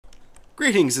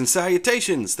Greetings and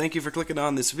salutations! Thank you for clicking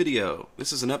on this video.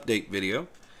 This is an update video.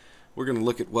 We're going to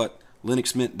look at what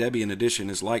Linux Mint Debian Edition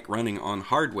is like running on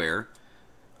hardware.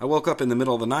 I woke up in the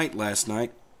middle of the night last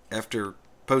night after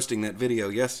posting that video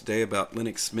yesterday about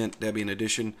Linux Mint Debian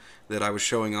Edition that I was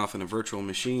showing off in a virtual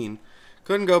machine.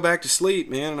 Couldn't go back to sleep,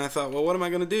 man, and I thought, well, what am I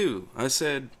going to do? I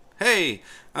said, hey,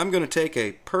 I'm going to take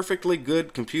a perfectly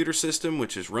good computer system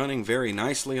which is running very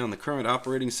nicely on the current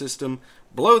operating system,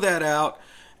 blow that out,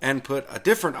 and put a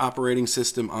different operating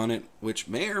system on it which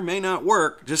may or may not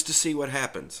work just to see what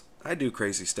happens. I do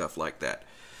crazy stuff like that.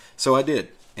 So I did,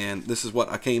 and this is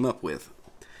what I came up with.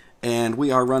 And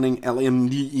we are running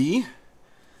LMDE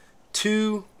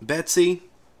 2 Betsy,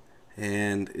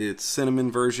 and it's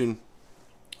Cinnamon version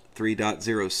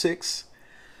 3.06.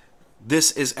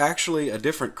 This is actually a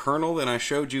different kernel than I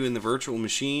showed you in the virtual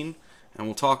machine, and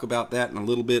we'll talk about that in a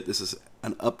little bit. This is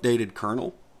an updated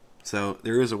kernel. So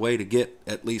there is a way to get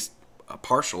at least a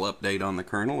partial update on the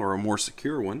kernel, or a more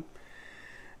secure one.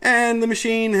 And the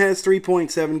machine has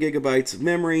 3.7 gigabytes of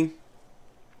memory,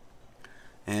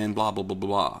 and blah, blah, blah,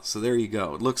 blah. So there you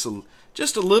go. It looks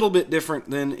just a little bit different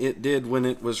than it did when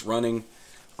it was running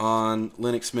on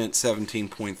Linux Mint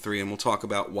 17.3, and we'll talk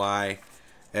about why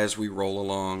as we roll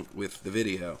along with the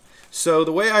video. So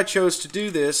the way I chose to do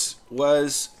this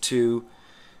was to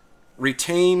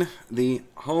retain the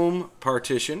home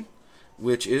partition,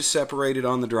 which is separated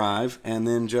on the drive, and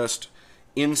then just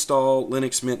install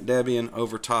Linux Mint Debian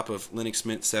over top of Linux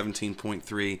Mint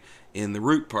 17.3 in the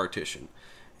root partition.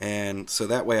 And so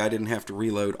that way I didn't have to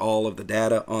reload all of the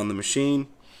data on the machine,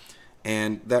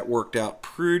 and that worked out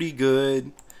pretty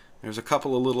good. There's a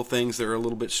couple of little things that are a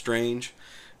little bit strange.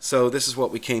 So this is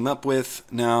what we came up with.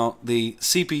 Now the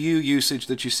CPU usage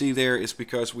that you see there is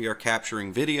because we are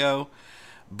capturing video,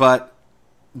 but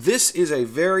this is a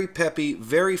very peppy,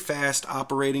 very fast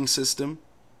operating system,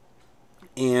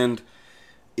 and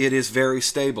it is very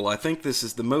stable. I think this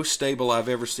is the most stable I've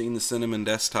ever seen the Cinnamon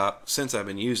desktop since I've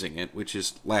been using it, which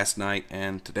is last night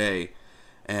and today,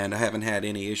 and I haven't had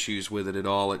any issues with it at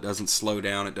all. It doesn't slow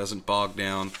down, it doesn't bog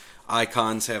down,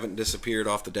 icons haven't disappeared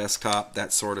off the desktop,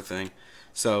 that sort of thing.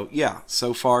 So yeah,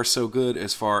 so far so good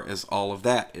as far as all of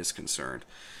that is concerned.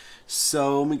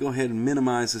 So let me go ahead and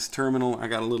minimize this terminal. I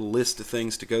got a little list of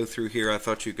things to go through here I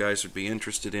thought you guys would be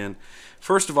interested in.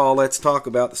 First of all, let's talk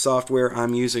about the software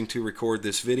I'm using to record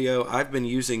this video. I've been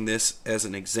using this as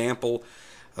an example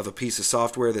of a piece of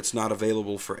software that's not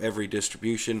available for every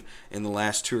distribution in the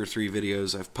last 2 or 3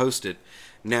 videos I've posted.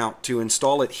 Now, to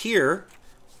install it here,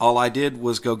 all I did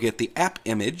was go get the app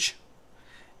image,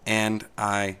 and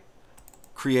I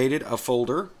created a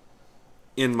folder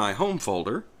in my home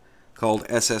folder called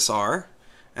SSR,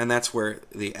 and that's where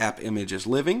the app image is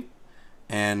living,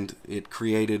 and it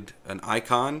created an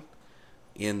icon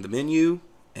in the menu,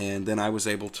 and then I was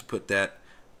able to put that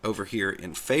over here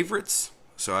in favorites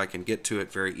so I can get to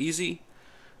it very easy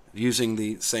using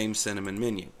the same Cinnamon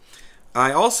menu.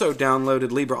 I also downloaded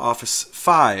LibreOffice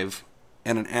 5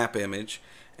 and an app image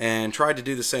and tried to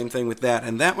do the same thing with that,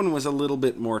 and that one was a little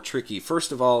bit more tricky.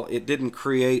 First of all, it didn't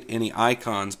create any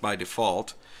icons by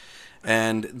default,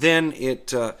 and then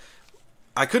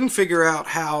I couldn't figure out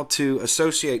how to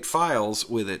associate files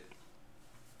with it.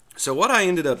 So what I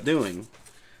ended up doing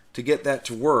to get that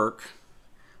to work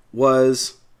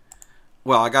was,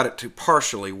 well, I got it to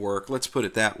partially work, let's put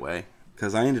it that way,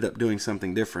 because I ended up doing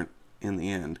something different in the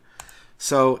end.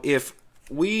 So if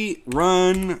we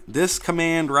run this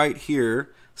command right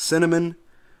here, Cinnamon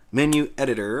menu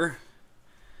editor,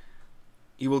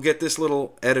 you will get this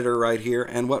little editor right here,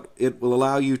 and what it will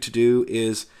allow you to do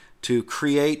is to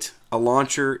create a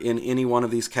launcher in any one of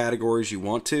these categories you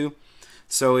want to.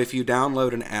 So if you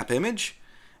download an app image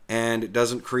and it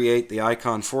doesn't create the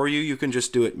icon for you, you can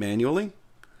just do it manually.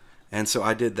 And so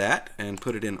I did that and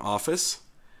put it in Office.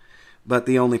 But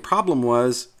the only problem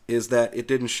is that it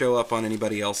didn't show up on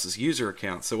anybody else's user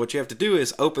account. So what you have to do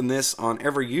is open this on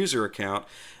every user account.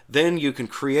 Then you can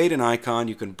create an icon,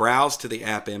 you can browse to the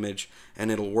app image,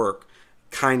 and it'll work.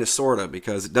 Kind of, sort of,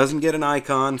 because it doesn't get an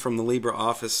icon from the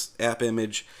LibreOffice app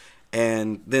image.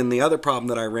 And then the other problem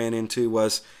that I ran into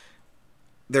was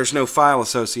there's no file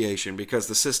association, because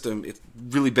the system, it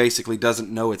really basically doesn't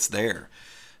know it's there.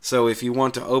 So if you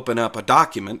want to open up a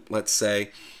document, let's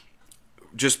say,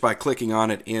 just by clicking on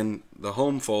it in the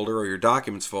home folder or your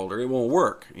documents folder, it won't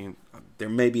work. There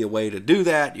may be a way to do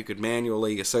that. You could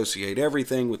manually associate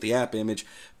everything with the app image.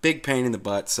 Big pain in the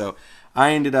butt. So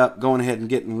I ended up going ahead and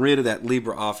getting rid of that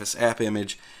LibreOffice app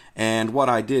image. And what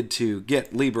I did to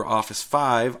get LibreOffice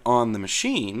 5 on the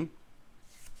machine,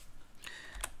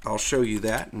 I'll show you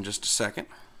that in just a second.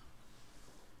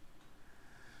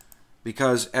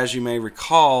 because, as you may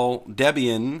recall,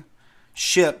 Debian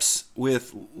ships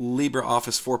with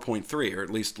LibreOffice 4.3, or at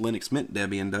least Linux Mint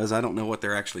Debian does. I don't know what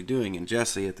they're actually doing in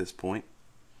Jessie at this point.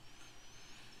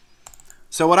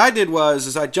 So what I did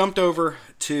was I jumped over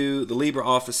to the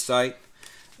LibreOffice site,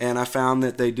 and I found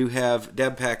that they do have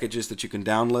deb packages that you can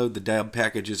download. The deb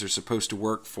packages are supposed to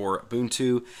work for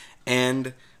Ubuntu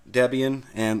and Debian,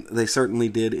 and they certainly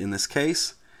did in this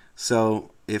case.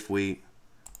 So if we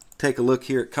take a look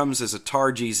here, it comes as a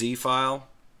tar.gz file,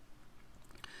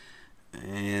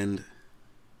 and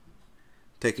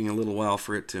taking a little while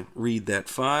for it to read that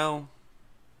file.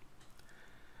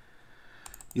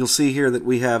 You'll see here that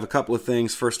we have a couple of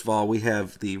things. First of all, we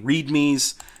have the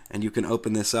readmes, and you can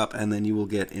open this up and then you will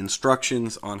get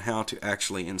instructions on how to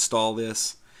actually install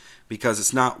this, because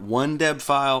it's not one deb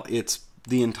file, it's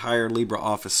the entire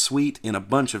LibreOffice suite in a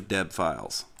bunch of deb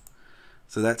files.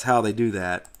 So that's how they do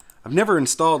that. I've never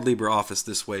installed LibreOffice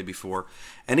this way before,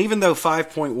 and even though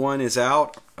 5.1 is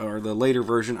out, or the later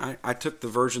version, I took the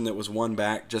version that was one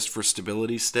back just for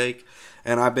stability's sake,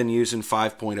 and I've been using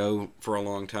 5.0 for a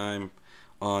long time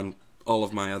on all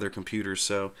of my other computers,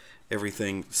 so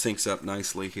everything syncs up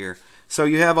nicely here. So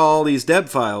you have all these deb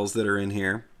files that are in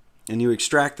here, and you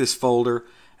extract this folder,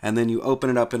 and then you open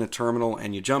it up in a terminal,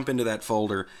 and you jump into that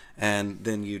folder, and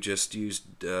then you just use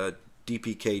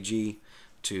dpkg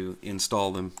to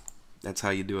install them. That's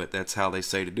how you do it. That's how they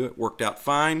say to do it. Worked out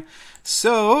fine.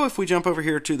 So if we jump over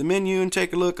here to the menu and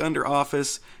take a look under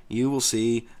Office, you will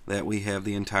see that we have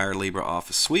the entire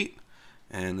LibreOffice suite,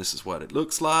 and this is what it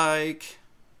looks like.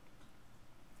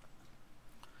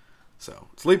 So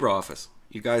it's LibreOffice.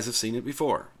 You guys have seen it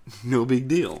before. No big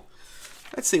deal.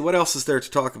 Let's see, what else is there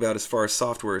to talk about as far as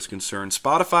software is concerned?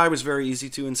 Spotify was very easy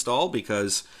to install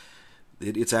because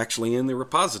it's actually in the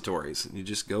repositories. You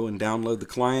just go and download the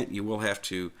client. You will have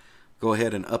to go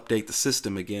ahead and update the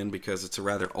system again because it's a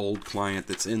rather old client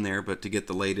that's in there, but to get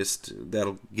the latest,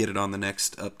 that'll get it on the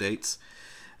next updates.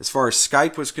 As far as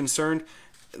Skype was concerned,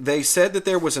 they said that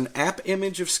there was an app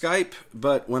image of Skype,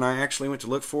 but when I actually went to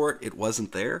look for it, it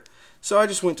wasn't there. So I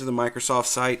just went to the Microsoft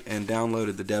site and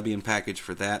downloaded the Debian package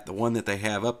for that. The one that they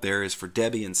have up there is for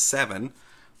Debian 7,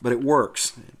 but it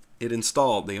works. It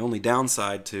installed. The only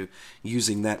downside to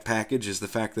using that package is the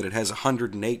fact that it has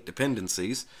 108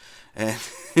 dependencies, and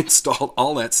installed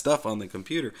all that stuff on the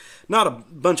computer. Not a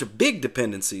bunch of big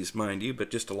dependencies, mind you, but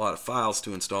just a lot of files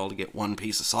to install to get one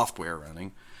piece of software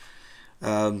running.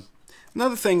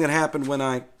 Another thing that happened when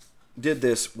I did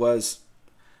this was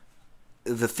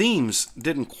the themes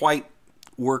didn't quite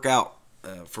work out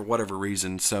for whatever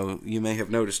reason, so you may have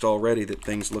noticed already that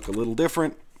things look a little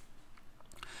different,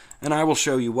 and I will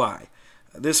show you why.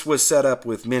 This was set up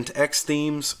with Mint X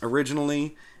themes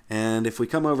originally, and if we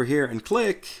come over here and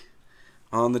click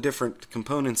on the different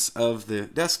components of the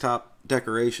desktop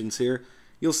decorations here,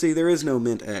 you'll see there is no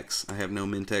Mint X. I have no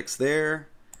Mint X there.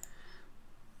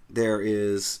 There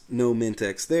is no Mint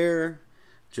X there.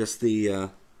 Just the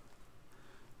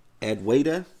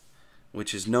Adwaita,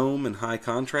 which is GNOME and high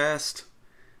contrast,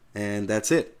 and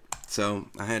that's it. So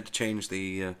I had to change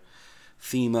the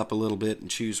theme up a little bit and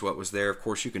choose what was there. Of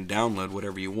course, you can download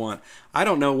whatever you want. I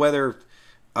don't know whether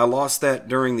I lost that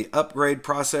during the upgrade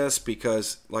process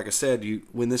because, like I said,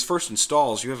 when this first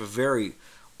installs, you have a very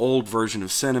old version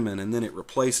of Cinnamon and then it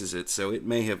replaces it. So it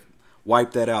may have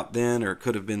wiped that out then, or it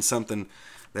could have been something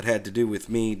that had to do with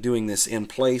me doing this in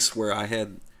place where I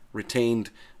had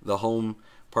retained the home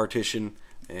partition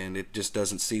and it just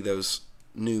doesn't see those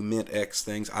new Mint X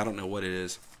things. I don't know what it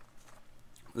is.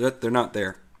 They're not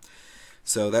there.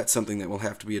 So that's something that will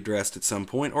have to be addressed at some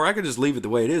point. Or I could just leave it the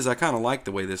way it is. I kind of like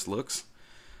the way this looks.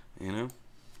 You know,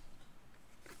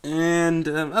 and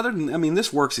other than, I mean,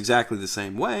 this works exactly the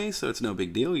same way, so it's no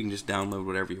big deal. You can just download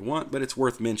whatever you want, but it's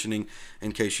worth mentioning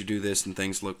in case you do this and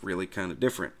things look really kind of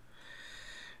different.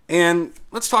 And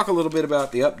let's talk a little bit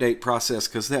about the update process,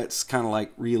 because that's kind of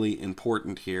like really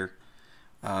important here.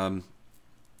 Before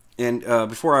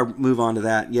I move on to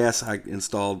that, yes, I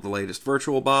installed the latest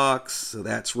VirtualBox, so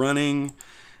that's running.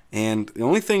 And the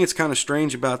only thing that's kind of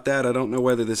strange about that, I don't know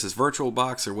whether this is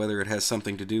VirtualBox or whether it has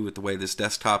something to do with the way this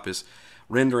desktop is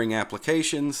rendering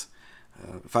applications.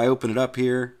 If I open it up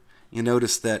here, you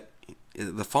notice that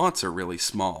the fonts are really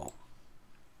small.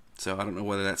 So I don't know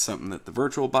whether that's something that the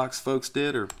VirtualBox folks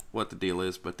did or what the deal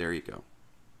is, but there you go.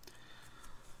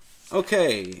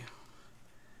 Okay.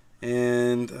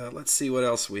 And let's see what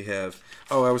else we have.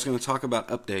 Oh, I was going to talk about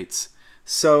updates.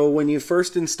 So when you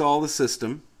first install the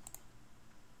system,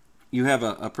 you have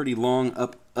a pretty long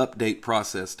update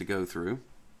process to go through.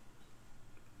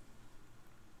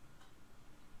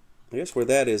 I guess where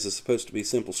that is supposed to be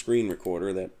Simple Screen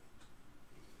Recorder. That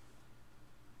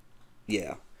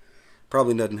Yeah,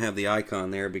 probably doesn't have the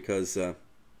icon there because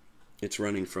it's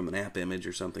running from an app image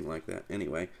or something like that.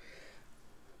 Anyway,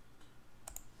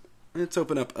 let's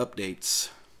open up updates.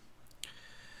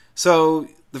 So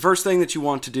the first thing that you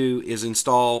want to do is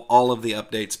install all of the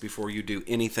updates before you do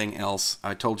anything else.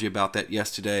 I told you about that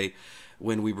yesterday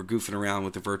when we were goofing around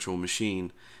with the virtual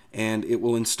machine. And it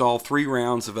will install 3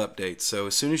 rounds of updates. So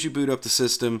as soon as you boot up the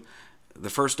system, the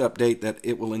first update that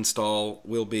it will install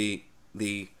will be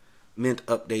the Mint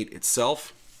update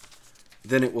itself.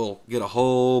 Then it will get a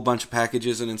whole bunch of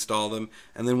packages and install them.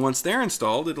 And then once they're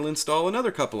installed, it'll install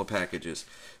another couple of packages.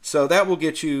 So that will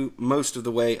get you most of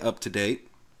the way up to date.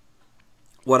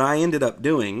 What I ended up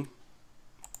doing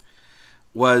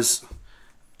was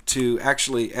to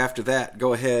actually, after that,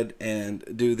 go ahead and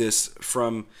do this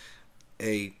from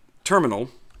a terminal.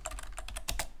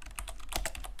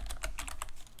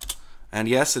 And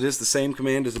yes, it is the same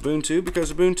command as Ubuntu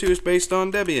because Ubuntu is based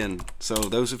on Debian. So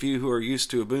those of you who are used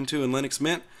to Ubuntu and Linux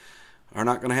Mint are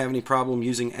not going to have any problem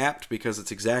using apt because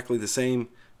it's exactly the same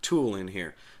tool in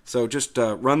here. So just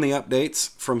run the updates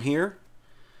from here,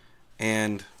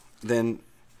 and then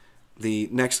the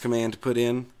next command to put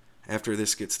in after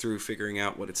this gets through figuring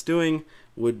out what it's doing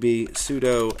would be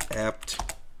sudo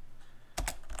apt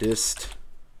dist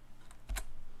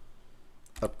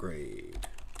upgrade.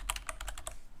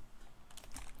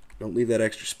 Don't leave that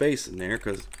extra space in there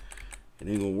because it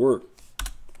ain't gonna work.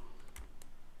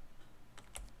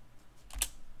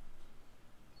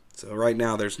 So right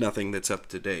now there's nothing that's up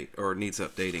to date or needs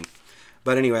updating.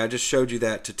 But anyway, I just showed you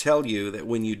that to tell you that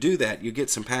when you do that, you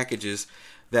get some packages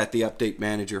that the update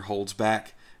manager holds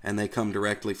back, and they come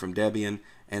directly from Debian,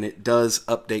 and it does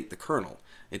update the kernel.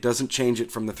 It doesn't change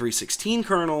it from the 3.16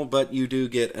 kernel, but you do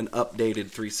get an updated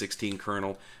 3.16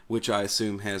 kernel, which I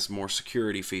assume has more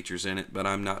security features in it, but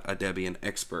I'm not a Debian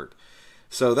expert.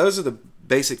 So those are the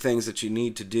basic things that you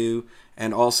need to do,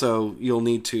 and also you'll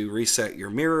need to reset your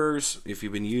mirrors. If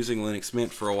you've been using Linux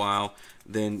Mint for a while,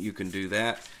 then you can do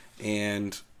that,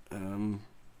 and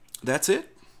that's it.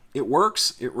 It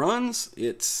works, it runs,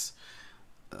 it's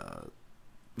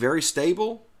very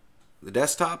stable, the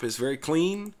desktop is very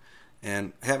clean,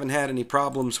 and haven't had any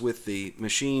problems with the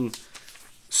machine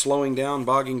slowing down,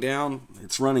 bogging down.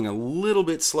 It's running a little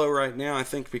bit slow right now, I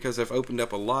think because I've opened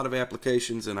up a lot of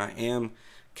applications and I am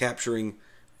capturing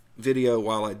video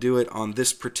while I do it on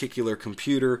this particular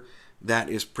computer. That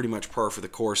is pretty much par for the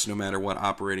course no matter what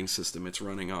operating system it's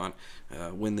running on.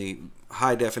 When the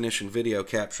high definition video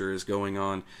capture is going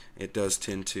on, it does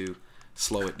tend to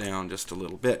slow it down just a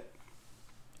little bit.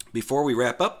 Before we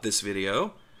wrap up this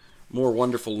video, more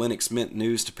wonderful Linux Mint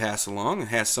news to pass along. It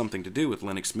has something to do with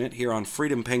Linux Mint. Here on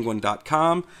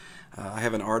freedompenguin.com, I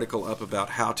have an article up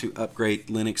about how to upgrade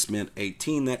Linux Mint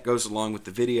 18. That goes along with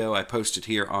the video I posted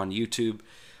here on YouTube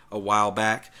a while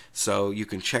back, so you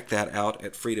can check that out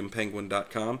at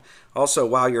freedompenguin.com. Also,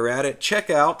 while you're at it, check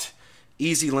out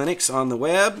Easy Linux on the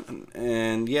web,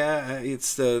 and yeah,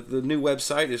 it's the new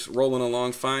website is rolling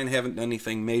along fine. Haven't done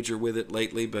anything major with it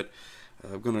lately, but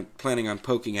I'm planning on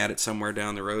poking at it somewhere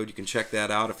down the road. You can check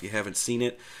that out if you haven't seen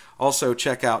it. Also,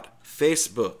 check out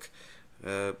Facebook,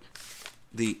 the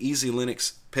Easy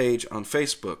Linux page on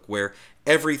Facebook, where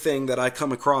everything that I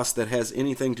come across that has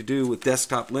anything to do with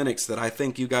desktop Linux that I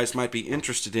think you guys might be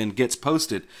interested in gets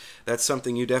posted. That's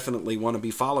something you definitely want to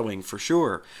be following for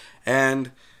sure.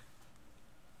 And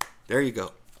there you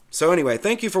go. So anyway,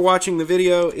 thank you for watching the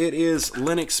video. It is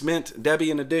Linux Mint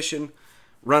Debian Edition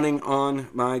running on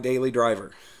my daily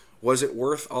driver. Was it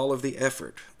worth all of the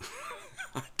effort?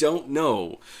 I don't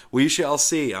know. We shall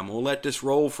see. I'm going to let this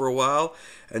roll for a while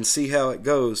and see how it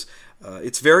goes.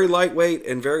 It's very lightweight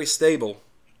and very stable,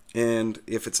 and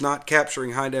if it's not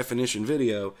capturing high definition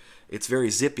video, it's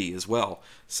very zippy as well.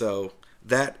 So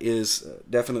that is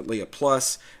definitely a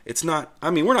plus. It's not, I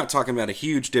mean, we're not talking about a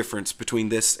huge difference between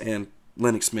this and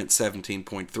Linux Mint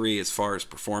 17.3 as far as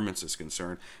performance is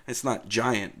concerned. It's not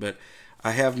giant, but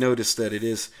I have noticed that it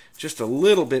is just a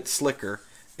little bit slicker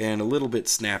and a little bit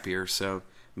snappier, so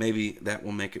maybe that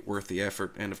will make it worth the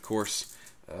effort. And of course,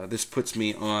 this puts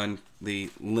me on the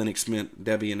Linux Mint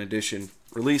Debian Edition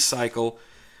release cycle.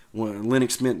 When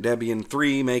Linux Mint Debian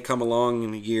 3 may come along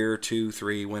in a year, 2,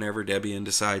 3, whenever Debian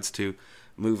decides to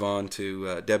move on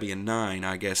to Debian 9,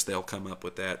 I guess they'll come up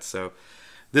with that. So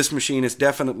this machine is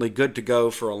definitely good to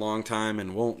go for a long time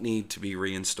and won't need to be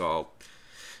reinstalled.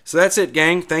 So that's it,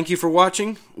 gang. Thank you for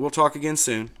watching. We'll talk again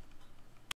soon.